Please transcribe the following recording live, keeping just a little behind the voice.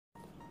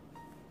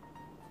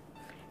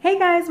Hey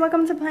guys,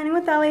 welcome to Planning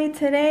with Ellie.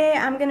 Today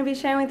I'm going to be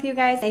sharing with you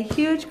guys a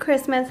huge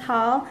Christmas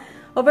haul.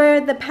 Over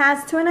the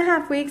past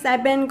 2.5 weeks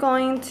I've been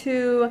going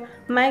to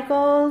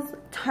Michael's,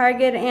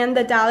 Target, and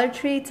the Dollar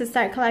Tree to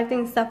start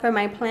collecting stuff for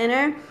my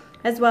planner,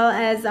 as well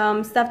as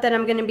stuff that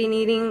I'm going to be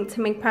needing to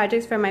make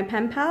projects for my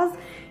pen pals.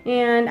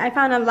 And I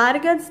found a lot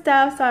of good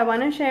stuff, so I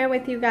want to share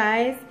with you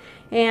guys.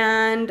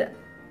 And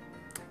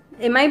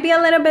it might be a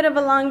little bit of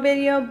a long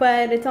video,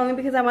 but it's only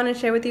because I want to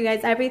share with you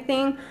guys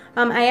everything.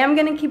 I am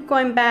going to keep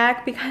going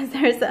back because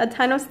there's a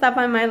ton of stuff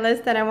on my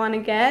list that I want to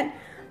get.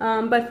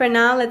 But for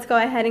now, let's go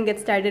ahead and get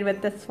started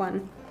with this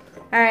one.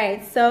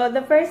 Alright, so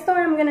the first store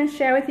I'm going to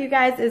share with you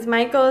guys is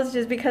Michael's,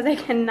 just because I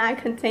cannot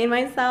contain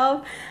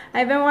myself.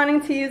 I've been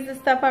wanting to use this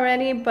stuff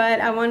already, but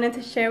I wanted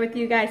to share with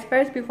you guys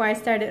first before I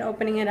started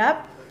opening it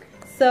up.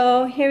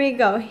 So here we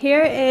go.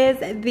 Here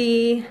is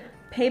the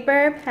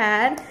paper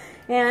pad.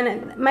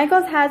 And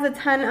Michael's has a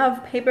ton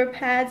of paper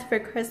pads for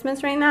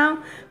Christmas right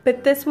now,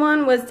 but this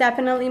one was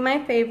definitely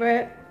my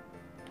favorite.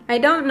 I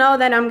don't know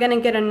that I'm going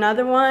to get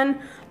another one.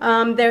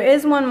 There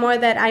is one more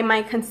that I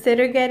might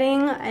consider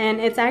getting, and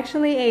it's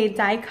actually a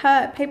die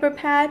cut paper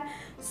pad.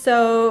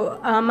 So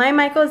my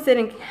Michael's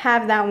didn't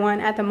have that one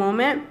at the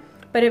moment,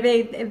 but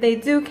if they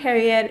do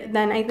carry it,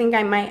 then I think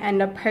I might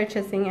end up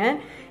purchasing it.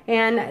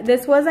 And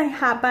this was a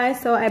hot buy,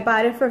 so I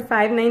bought it for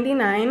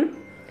 $5.99.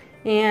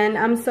 And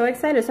I'm so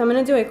excited. So I'm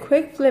going to do a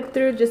quick flip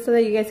through just so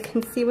that you guys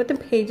can see what the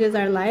pages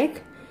are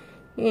like.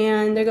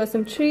 And there goes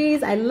some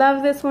trees. I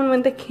love this one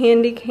with the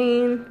candy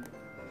cane.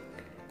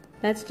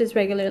 That's just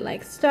regular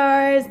like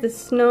stars, the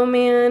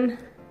snowman,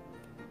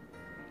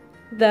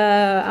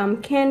 the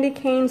candy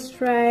cane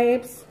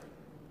stripes.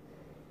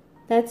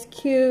 That's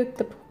cute,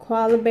 the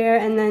koala bear.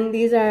 And then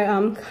these are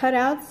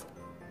cutouts.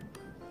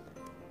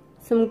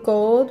 Some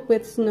gold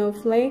with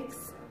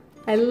snowflakes.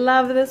 I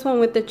love this one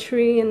with the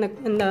tree and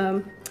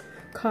the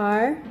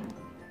car,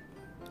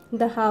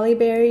 the holly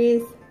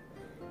berries,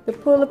 the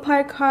pull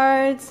apart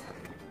cards.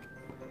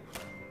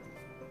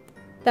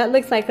 That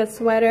looks like a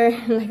sweater,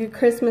 like a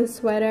Christmas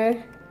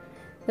sweater.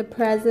 The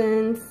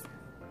presents.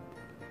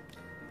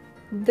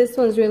 This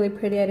one's really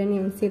pretty. I didn't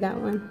even see that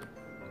one.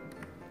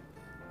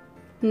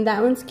 And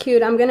that one's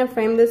cute. I'm gonna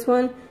frame this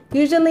one.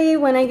 Usually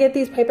when I get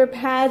these paper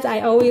pads,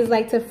 I always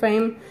like to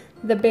frame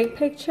the big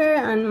picture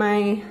on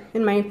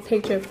in my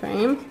picture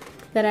frame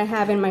that I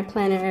have in my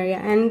planner area,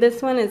 and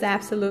this one is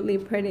absolutely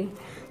pretty.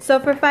 So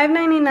for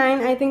 $5.99,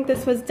 I think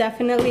this was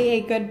definitely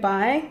a good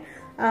buy.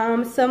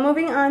 So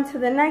moving on to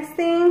the next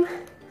thing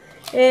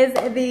is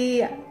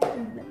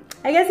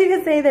I guess you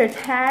could say they're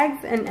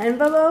tags and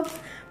envelopes,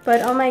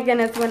 but oh my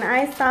goodness, when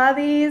I saw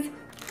these,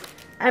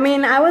 I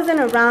mean, I wasn't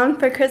around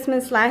for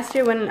Christmas last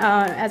year when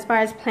as far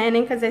as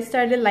planning, because I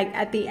started like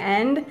at the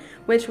end,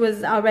 which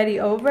was already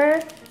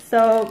over.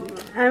 So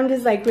I'm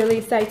just like really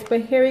psyched,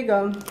 but here we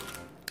go.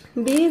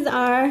 These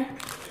are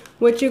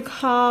what you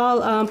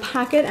call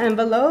pocket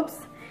envelopes,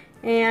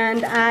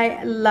 and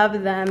I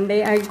love them.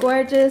 They are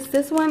gorgeous.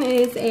 This one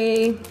is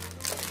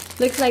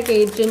looks like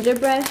a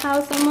gingerbread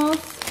house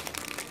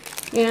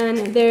almost,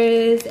 and there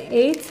is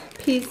 8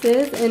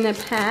 pieces in a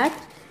pack,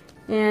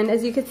 and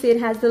as you can see, it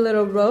has the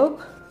little rope,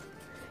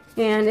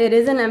 and it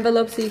is an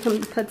envelope so you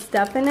can put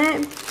stuff in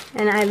it,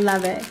 and I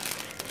love it.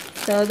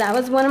 So that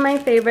was one of my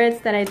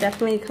favorites that I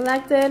definitely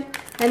collected.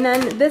 And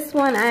then this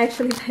one I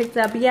actually picked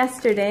up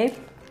yesterday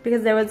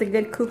because there was a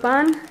good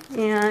coupon,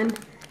 and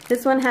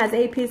this one has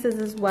 8 pieces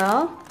as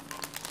well.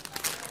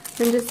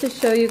 And just to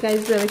show you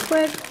guys really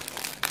quick,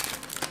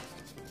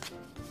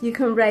 you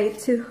can write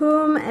to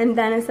whom, and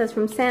then it says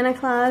from Santa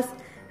Claus,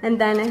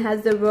 and then it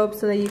has the rope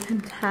so that you can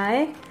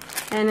tie,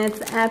 and it's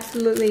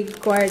absolutely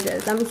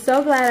gorgeous. I'm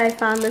so glad I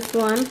found this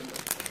one.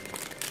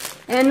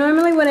 And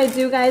normally what I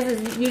do, guys,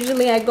 is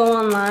usually I go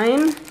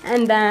online,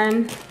 and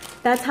then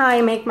that's how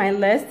I make my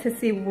list to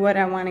see what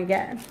I want to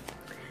get.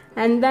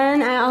 And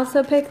then I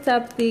also picked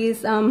up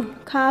these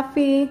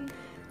coffee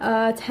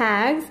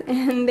tags,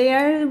 and they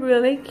are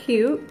really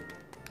cute.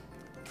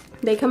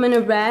 They come in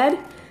a red,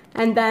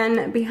 and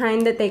then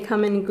behind it they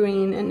come in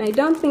green. And I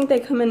don't think they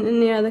come in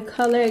any other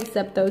color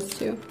except those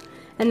two.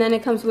 And then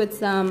it comes with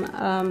some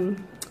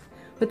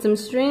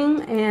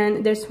string,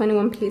 and there's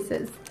 21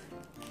 pieces.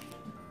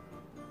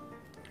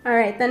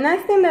 Alright, the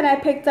next thing that I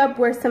picked up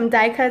were some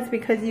die cuts,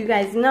 because you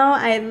guys know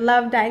I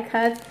love die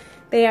cuts.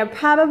 They are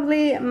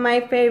probably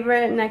my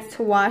favorite next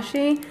to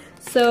washi.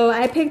 So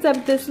I picked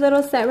up this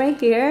little set right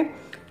here,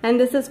 and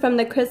this is from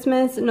the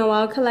Christmas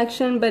Noel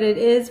collection, but it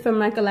is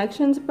from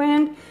Recollections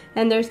brand,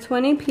 and there's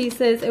 20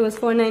 pieces. It was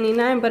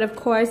 $4.99, but of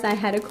course I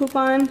had a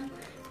coupon,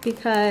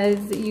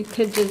 because you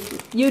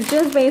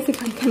just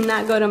basically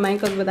cannot go to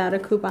Michael's without a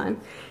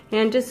coupon.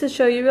 And just to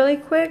show you really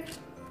quick,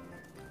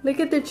 look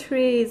at the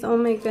trees, oh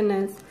my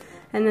goodness.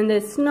 And then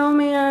there's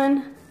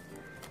snowman,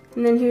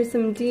 and then here's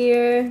some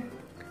deer,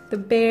 the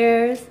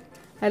bears.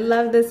 I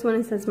love this one,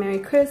 it says Merry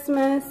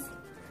Christmas.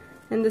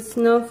 And the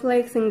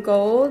snowflakes in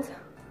gold.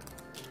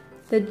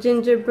 The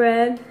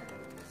gingerbread.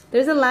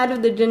 There's a lot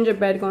of the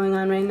gingerbread going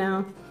on right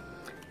now.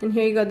 And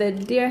here you go, the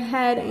deer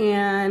head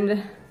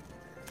and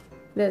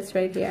this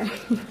right here.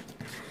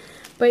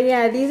 But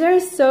yeah, these are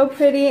so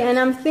pretty, and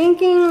I'm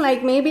thinking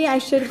like maybe I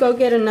should go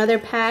get another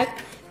pack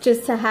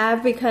just to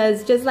have,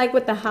 because just like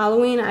with the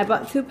Halloween, I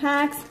bought 2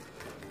 packs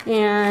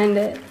and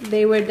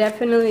they were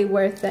definitely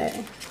worth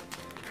it.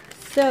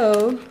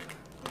 So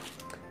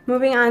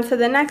moving on to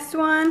the next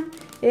one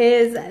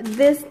is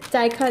this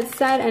die cut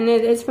set, and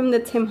it is from the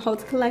Tim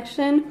Holtz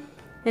collection,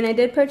 and I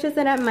did purchase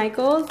it at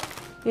Michael's,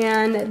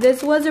 and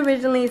this was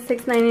originally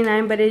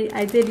 $6.99, but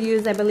I did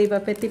use, I believe, a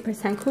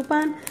 50%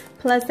 coupon,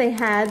 plus they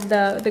had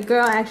the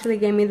girl actually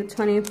gave me the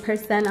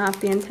 20%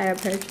 off the entire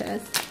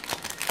purchase.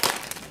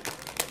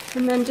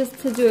 And then just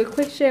to do a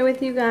quick share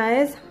with you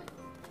guys,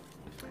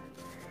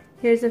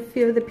 here's a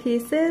few of the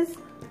pieces.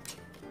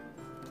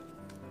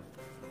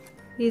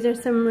 These are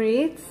some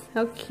wreaths,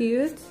 how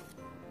cute.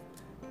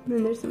 And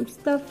then there's some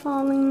stuff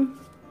falling.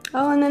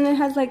 Oh, and then it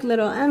has like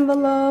little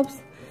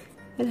envelopes.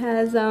 It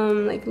has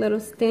like little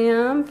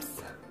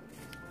stamps.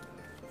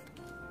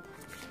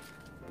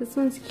 This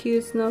one's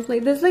cute,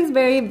 snowflake. This looks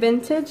very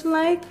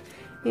vintage-like,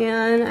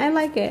 and I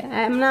like it.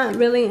 I'm not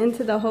really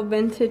into the whole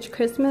vintage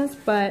Christmas,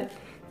 but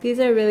these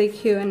are really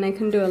cute and I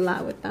can do a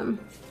lot with them.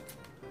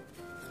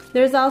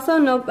 There's also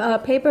no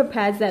paper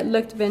pads that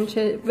looked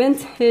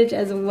vintage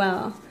as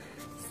well.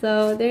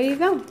 So there you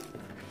go.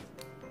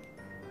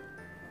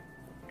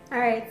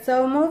 Alright,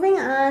 so moving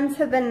on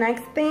to the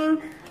next thing,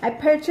 I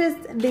purchased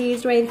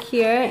these right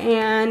here,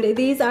 and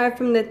these are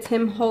from the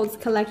Tim Holtz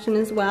collection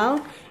as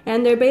well.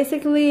 And they're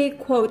basically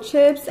quote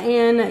chips,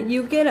 and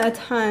you get a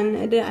ton.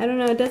 I don't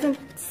know, it doesn't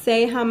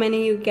say how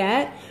many you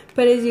get,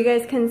 but as you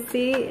guys can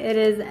see, it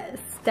is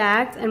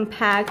stacked and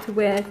packed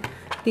with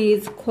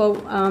these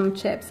quote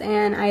chips,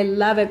 and I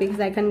love it because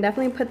I can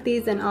definitely put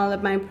these in all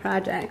of my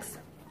projects.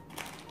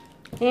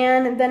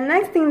 And the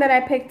next thing that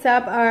I picked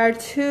up are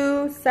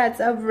 2 sets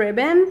of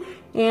ribbon,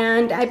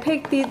 and I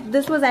picked these.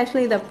 This was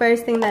actually the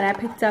first thing that I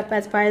picked up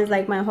as far as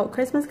like my whole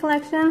Christmas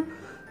collection,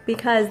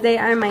 because they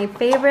are my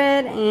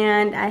favorite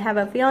and I have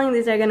a feeling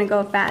these are gonna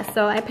go fast.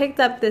 So I picked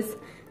up this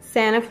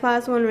Santa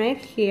Claus one right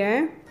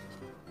here.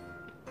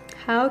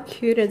 How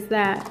cute is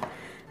that?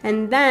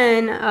 And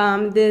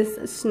then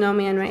this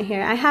snowman right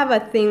here. I have a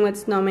thing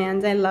with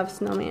snowmans. I love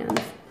snowmans.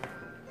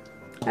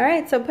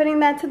 Alright, so putting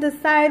that to the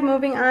side,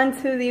 moving on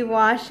to the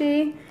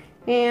washi.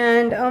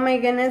 And oh my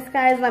goodness,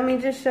 guys, let me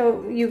just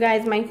show you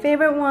guys my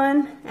favorite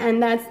one.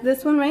 And that's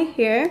this one right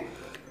here.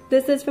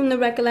 This is from the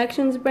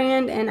Recollections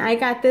brand, and I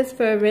got this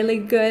for a really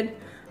good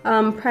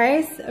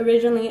price.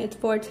 Originally it's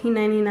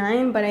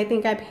 $14.99, but I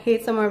think I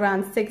paid somewhere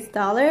around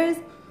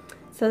 $6.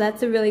 So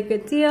that's a really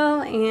good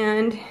deal.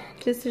 And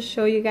just to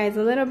show you guys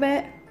a little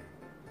bit,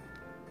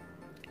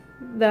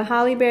 the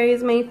Holly Berry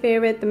is my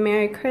favorite, the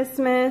Merry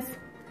Christmas,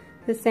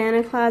 the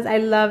Santa Claus. I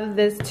love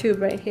this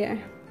tube right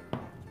here.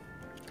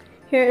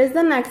 Here is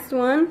the next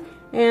one,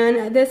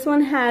 and this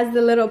one has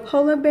the little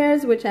polar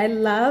bears, which I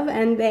love,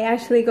 and they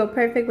actually go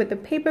perfect with the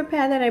paper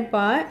pad that I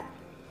bought.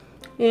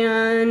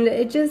 And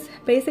it just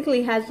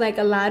basically has like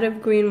a lot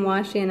of green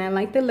washi, and I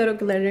like the little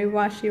glittery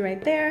washi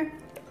right there.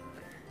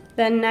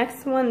 The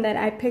next one that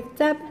I picked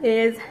up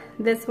is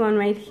this one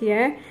right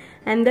here,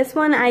 and this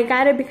one I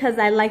got it because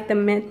I like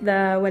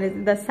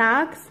the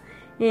socks,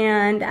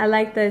 and I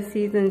like the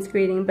season's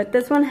greeting. But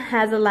this one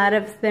has a lot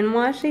of thin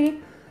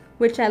washi,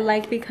 which I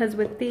like because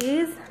with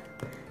these,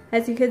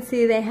 as you can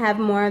see, they have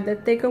more of the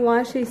thicker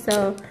washi,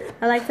 so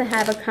I like to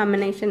have a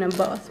combination of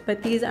both.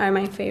 But these are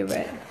my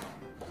favorite.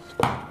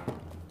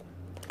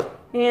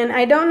 And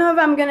I don't know if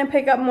I'm gonna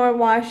pick up more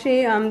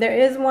washi. There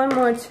is one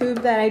more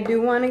tube that I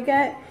do want to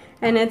get,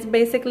 and it's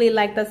basically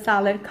like the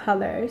solid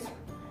colors.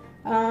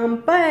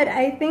 But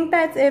I think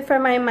that's it for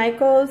my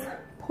Michael's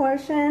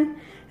portion,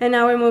 and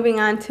now we're moving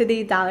on to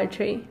the Dollar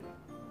Tree.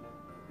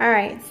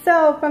 Alright,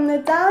 so from the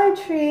Dollar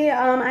Tree,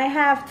 I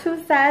have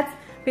 2 sets,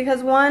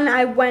 because one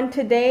I went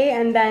today,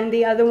 and then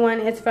the other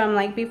one is from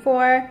like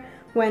before,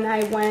 when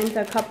I went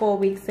a couple of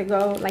weeks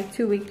ago, like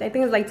 2 weeks, I think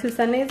it was like 2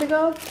 Sundays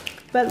ago.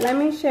 But let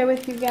me share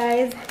with you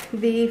guys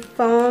the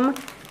foam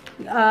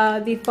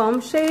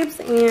shapes,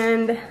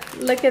 and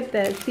look at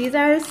this. These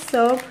are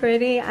so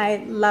pretty. I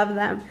love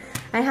them.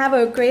 I have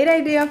a great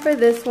idea for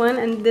this one,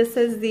 and this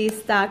is the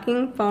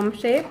stocking foam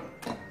shape,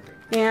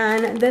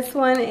 and this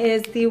one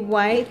is the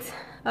white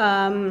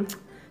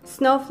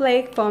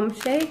snowflake foam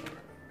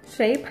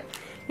shape,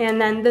 and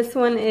then this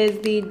one is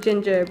the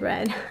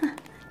gingerbread.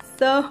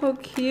 So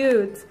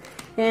cute,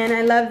 and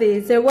I love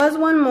these. There was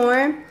one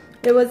more.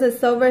 It was a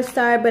silver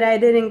star, but I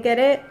didn't get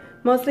it,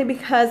 mostly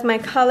because my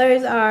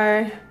colors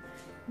are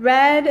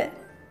red,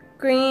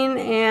 green,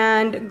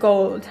 and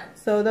gold.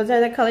 So those are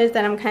the colors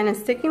that I'm kind of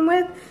sticking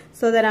with,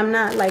 so that I'm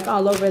not like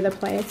all over the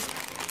place.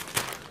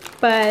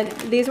 But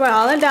these were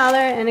all $1,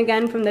 and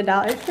again from the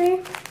Dollar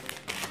Tree.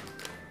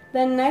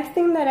 The next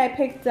thing that I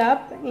picked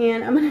up,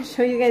 and I'm going to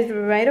show you guys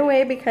right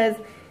away because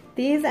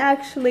these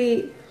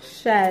actually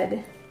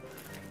shed.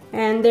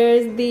 And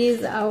there's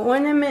these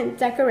ornament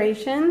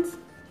decorations.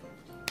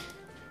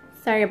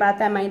 Sorry about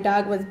that, my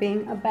dog was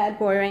being a bad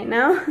boy right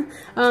now.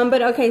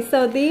 But okay,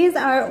 so these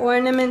are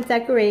ornament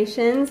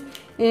decorations,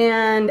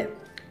 and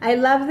I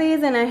love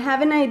these, and I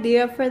have an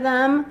idea for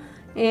them.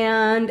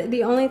 and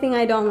the only thing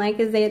I don't like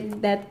is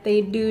that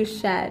they do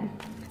shed.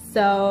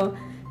 So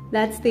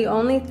that's the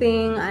only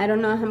thing. I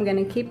don't know how I'm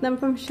gonna keep them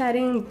from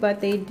shedding, but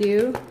they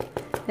do,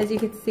 as you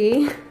can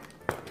see,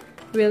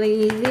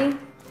 really easy.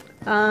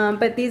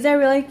 But these are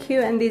really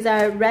cute, and these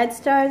are red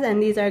stars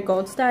and these are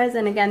gold stars,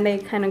 and again they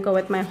kind of go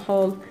with my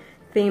whole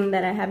theme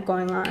that I have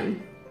going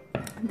on.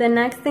 The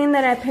next thing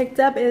that I picked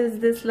up is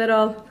this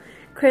little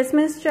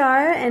Christmas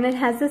jar, and it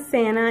has the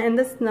Santa and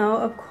the snow,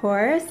 of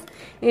course.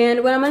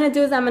 And what I'm gonna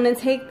do is I'm gonna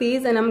take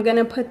these and I'm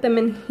gonna put them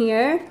in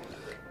here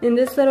in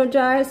this little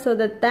jar, so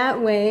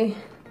that way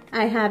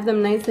I have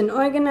them nice and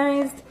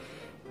organized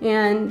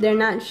and they're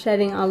not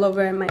shedding all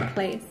over my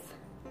place.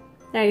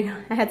 There you go.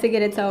 I had to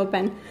get it to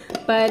open.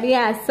 But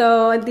yeah,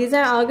 so these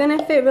are all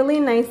gonna fit really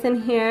nice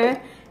in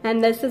here,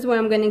 and this is where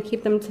I'm gonna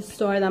keep them to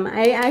store them.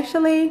 I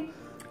actually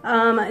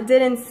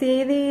didn't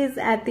see these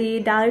at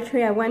the Dollar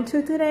Tree I went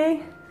to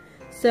today,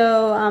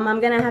 so I'm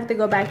gonna have to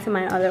go back to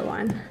my other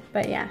one.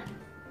 But yeah.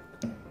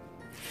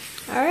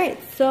 Alright,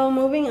 so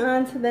moving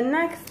on to the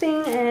next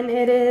thing, and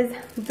it is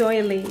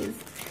doilies.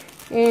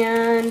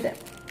 And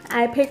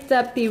I picked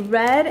up the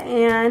red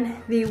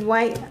and the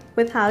white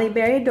with holly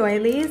berry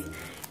doilies,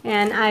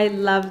 and I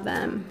love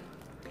them.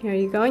 Here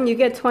you go, and you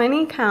get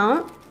 20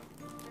 count.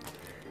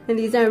 And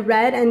these are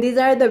red, and these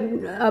are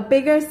the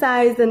bigger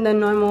size than the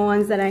normal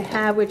ones that I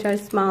have, which are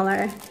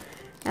smaller.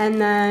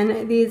 And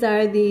then these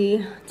are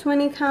the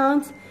 20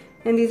 count,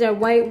 and these are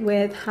white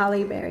with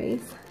holly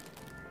berries.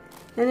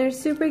 And they're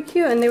super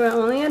cute, and they were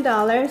only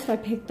 $1, so I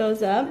picked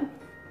those up.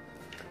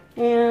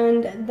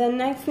 And the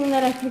next thing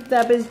that I picked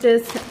up is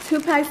just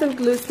 2 packs of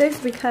glue sticks,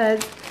 because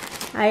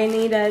I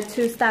needed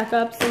to stock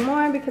up some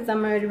more because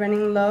I'm already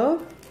running low.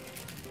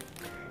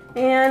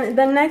 And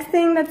the next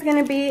thing that's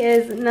gonna be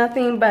is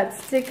nothing but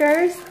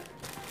stickers.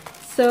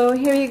 So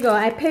here you go.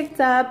 I picked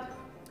up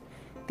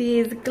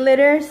these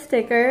glitter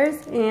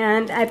stickers,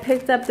 and I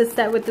picked up the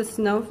set with the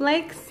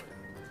snowflakes,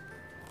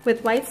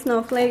 with white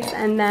snowflakes,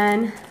 and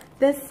then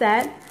this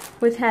set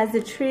which has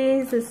the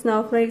trees, the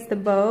snowflakes, the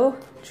bow,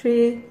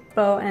 tree,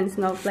 bow, and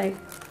snowflake.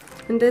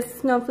 And this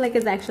snowflake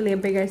is actually a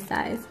bigger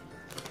size.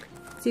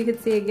 So you can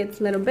see it gets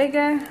a little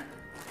bigger.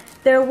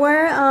 There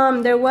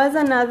was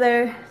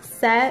another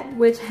set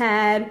which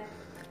had,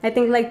 I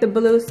think, like the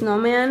blue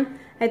snowman.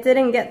 I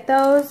didn't get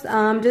those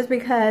just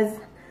because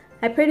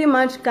I pretty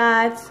much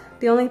got,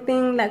 the only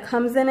thing that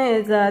comes in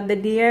it is the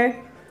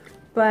deer,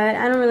 but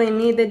I don't really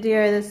need the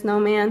deer or the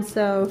snowman,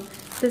 so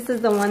this is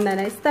the one that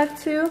I stuck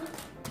to.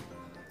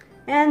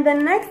 And the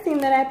next thing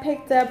that I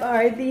picked up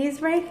are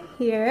these right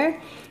here,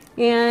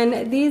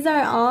 and these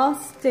are all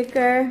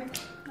sticker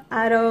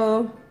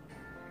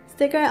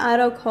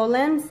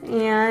autocollants,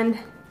 and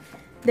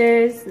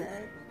there's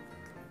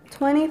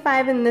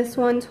 25 in this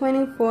one,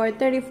 24,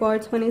 34,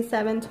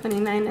 27,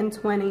 29, and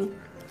 20.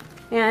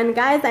 And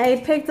guys, I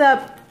picked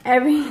up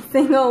every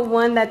single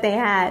one that they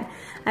had.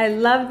 I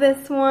love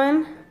this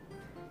one.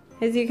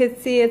 As you can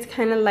see, it's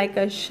kind of like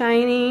a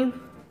shiny,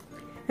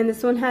 and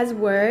this one has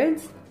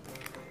words.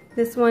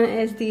 This one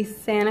is the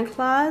Santa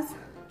Claus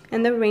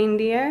and the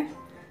reindeer.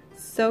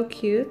 So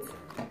cute.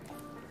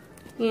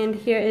 And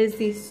here is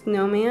the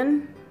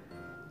snowman.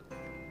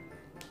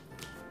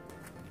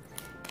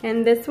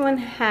 And this one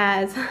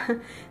has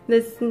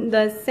the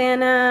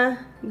Santa,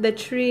 the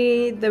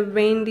tree, the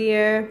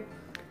reindeer,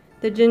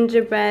 the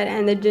gingerbread,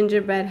 and the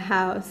gingerbread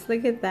house.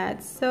 Look at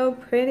that, so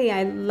pretty.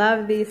 I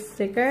love these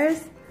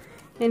stickers.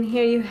 And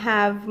here you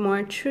have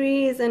more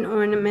trees and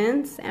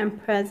ornaments and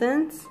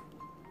presents.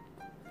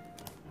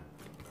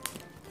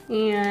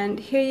 And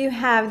here you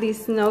have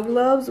these snow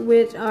globes,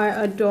 which are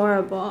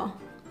adorable,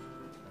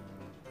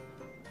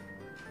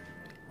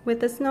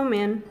 with the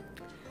snowman.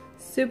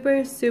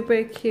 Super,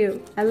 super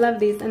cute. I love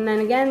these. And then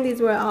again,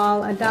 these were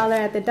all $1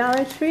 at the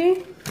Dollar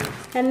Tree.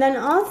 And then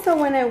also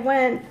when I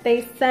went,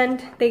 they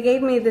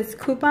gave me this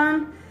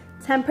coupon,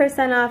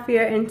 10% off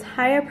your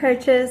entire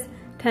purchase,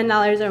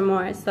 $10 or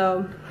more.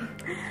 So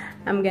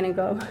I'm gonna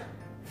go.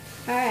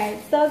 Alright,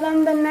 so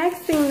then the next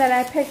thing that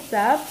I picked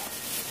up,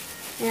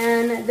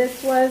 and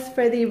this was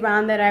for the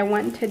round that I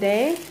went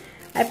today,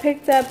 I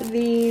picked up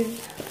these,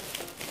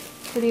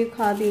 what do you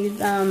call these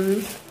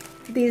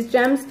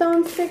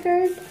gemstone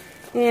stickers.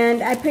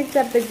 And I picked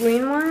up the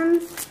green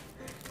ones,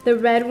 the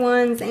red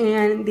ones,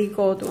 and the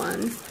gold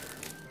ones,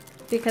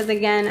 because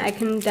again, I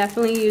can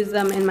definitely use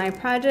them in my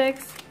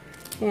projects,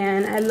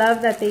 and I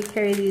love that they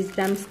carry these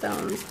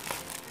gemstones.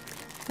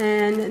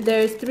 And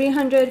there's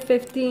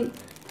 315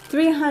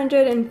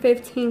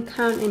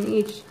 count in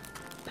each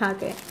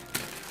pocket.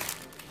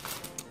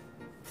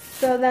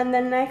 So then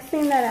the next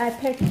thing that I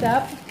picked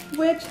up,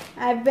 which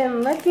I've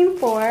been looking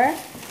for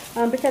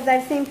because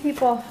I've seen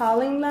people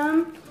hauling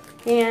them,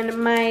 and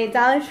my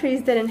Dollar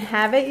Trees didn't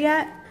have it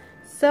yet,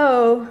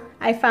 so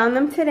I found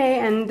them today,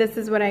 and this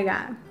is what I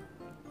got.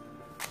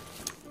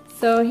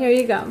 So here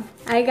you go.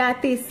 I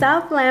got these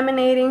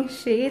self-laminating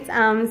sheets.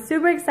 I'm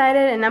super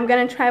excited, and I'm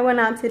gonna try one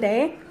out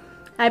today.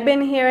 I've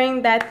been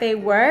hearing that they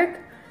work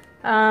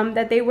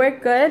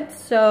good,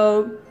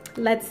 so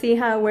let's see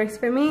how it works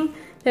for me.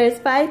 There's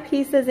 5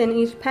 pieces in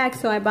each pack,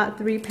 so I bought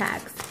 3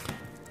 packs.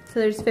 So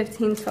there's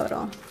 15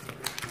 total.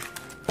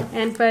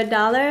 And for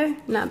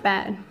 $1, not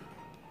bad.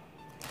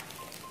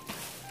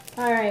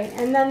 Alright,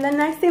 and then the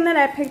next thing that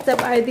I picked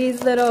up are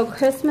these little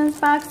Christmas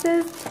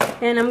boxes.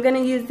 And I'm going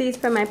to use these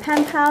for my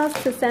pen pals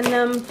to send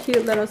them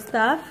cute little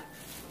stuff.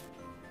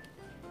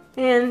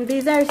 And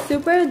these are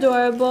super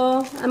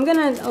adorable. I'm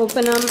going to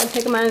open them and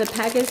take them out of the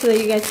package so that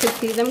you guys can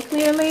see them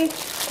clearly.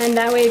 And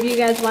that way if you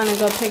guys want to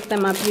go pick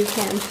them up, you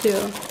can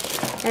too.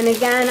 And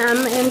again,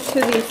 I'm into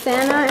the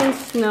Santa and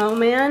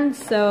Snowman,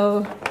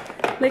 so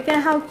look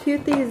at how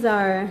cute these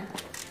are.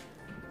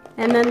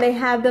 And then they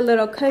have the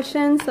little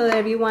cushion so that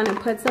if you want to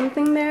put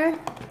something there.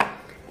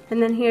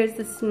 And then here's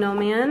the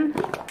snowman.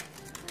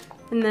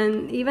 And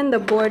then even the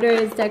border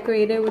is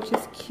decorated, which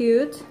is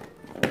cute.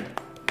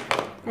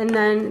 And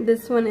then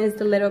this one is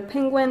the little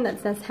penguin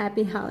that says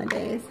Happy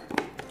Holidays.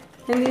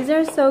 And these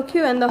are so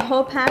cute, and the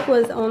whole pack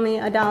was only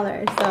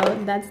 $1, so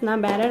that's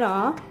not bad at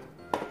all.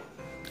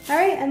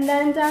 Alright, and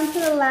then down to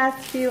the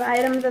last few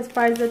items as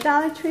far as the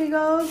Dollar Tree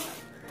goes.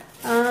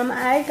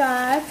 I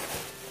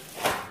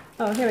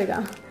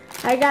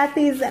got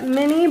these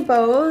mini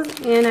bows,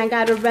 and I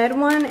got a red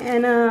one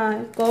and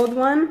a gold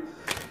one.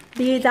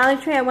 The Dollar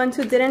Tree I went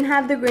to didn't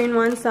have the green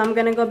one, so I'm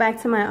going to go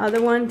back to my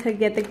other one to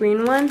get the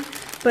green one.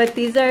 But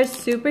these are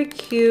super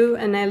cute,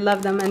 and I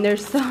love them, and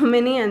there's so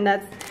many, and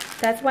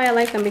that's why I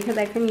like them, because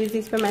I can use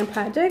these for my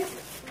projects.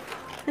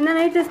 And then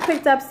I just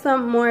picked up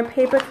some more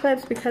paper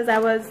clips because I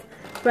was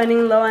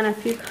running low on a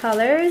few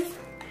colors.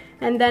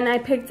 And then I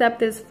picked up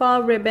this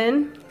fall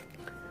ribbon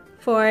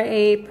for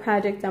a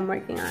project I'm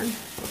working on.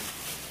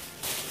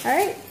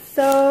 Alright,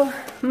 so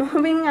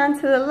moving on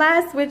to the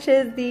last, which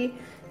is the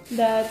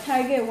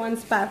Target One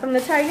Spot. From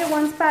the Target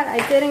One Spot,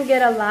 I didn't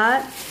get a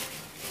lot.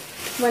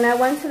 When I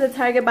went to the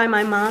Target by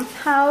my mom's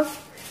house,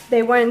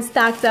 they weren't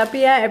stocked up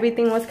yet.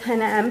 Everything was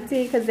kind of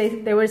empty because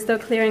they were still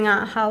clearing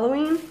out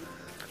Halloween.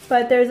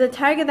 But there's a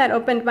Target that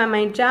opened by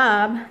my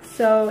job,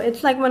 so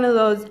it's like one of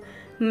those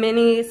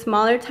mini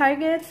smaller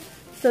Targets.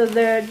 So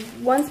their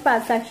One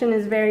Spot section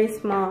is very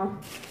small.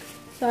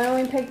 So I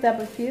only picked up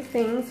a few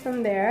things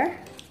from there.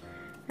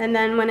 And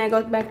then when I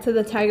go back to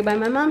the Target by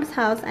my mom's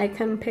house, I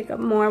can pick up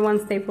more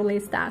once they fully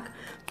stock.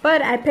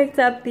 But I picked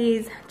up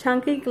these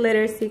chunky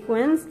glitter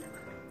sequins,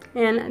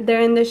 and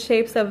they're in the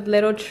shapes of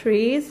little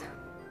trees.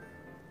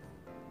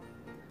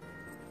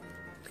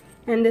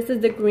 And this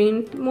is the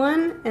green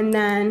one, and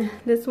then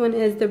this one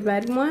is the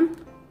red one.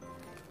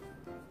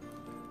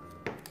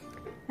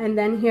 And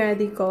then here are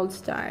the gold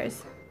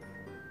stars.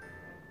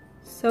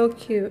 So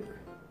cute.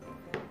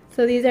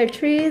 So these are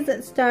trees,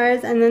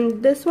 stars, and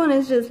then this one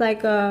is just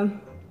like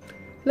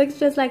looks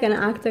just like an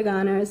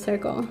octagon or a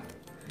circle.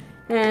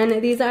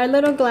 And these are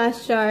little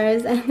glass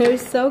jars, and they're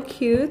so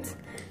cute.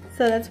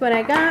 So that's what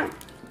I got.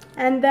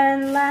 And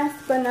then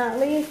last but not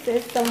least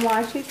is some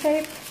washi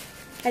tape.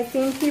 I've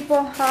seen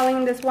people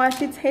hauling this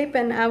washi tape,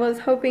 and I was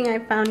hoping I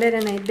found it,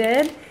 and I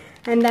did.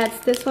 And that's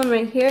this one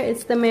right here.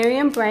 It's the Merry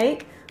and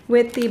Bright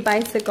with the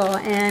bicycle,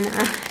 and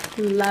I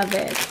love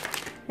it.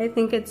 I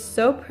think it's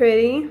so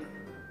pretty.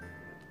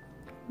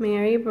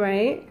 Merry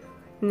Bright,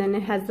 and then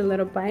it has the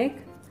little bike.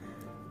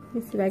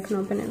 Let me see if I can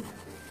open it.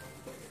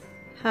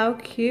 How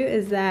cute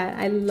is that?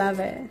 I love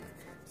it.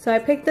 So I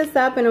picked this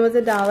up, and it was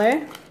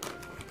 $1.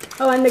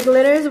 Oh, and the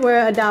glitters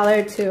were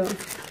 $1 too.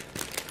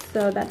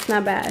 So that's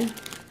not bad.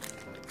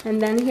 And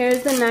then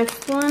here's the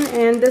next one,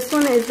 and this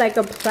one is like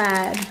a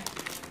plaid.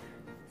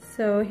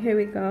 So here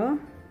we go.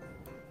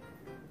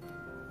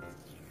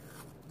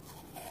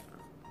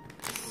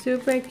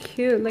 Super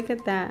cute, look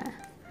at that.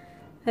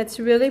 That's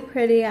really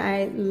pretty,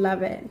 I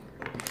love it.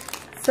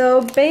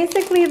 So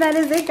basically that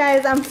is it,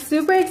 guys. I'm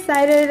super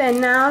excited,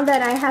 and now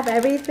that I have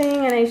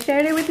everything and I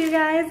shared it with you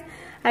guys,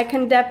 I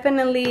can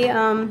definitely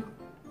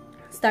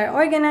start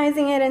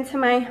organizing it into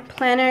my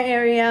planner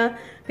area,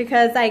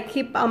 because I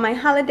keep all my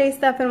holiday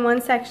stuff in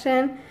one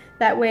section.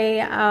 That way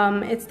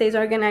it stays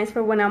organized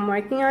for when I'm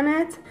working on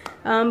it.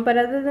 But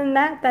other than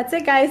that, that's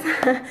it, guys.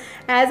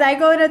 As I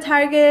go to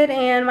Target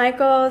and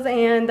Michael's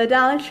and the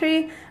Dollar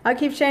Tree, I'll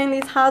keep sharing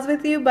these hauls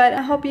with you. But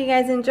I hope you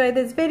guys enjoyed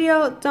this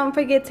video. Don't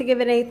forget to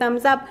give it a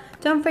thumbs up.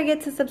 Don't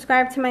forget to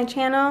subscribe to my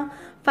channel.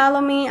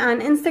 Follow me on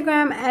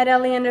Instagram at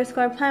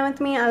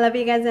Ellie_planwithme. I love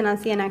you guys, and I'll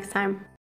see you next time.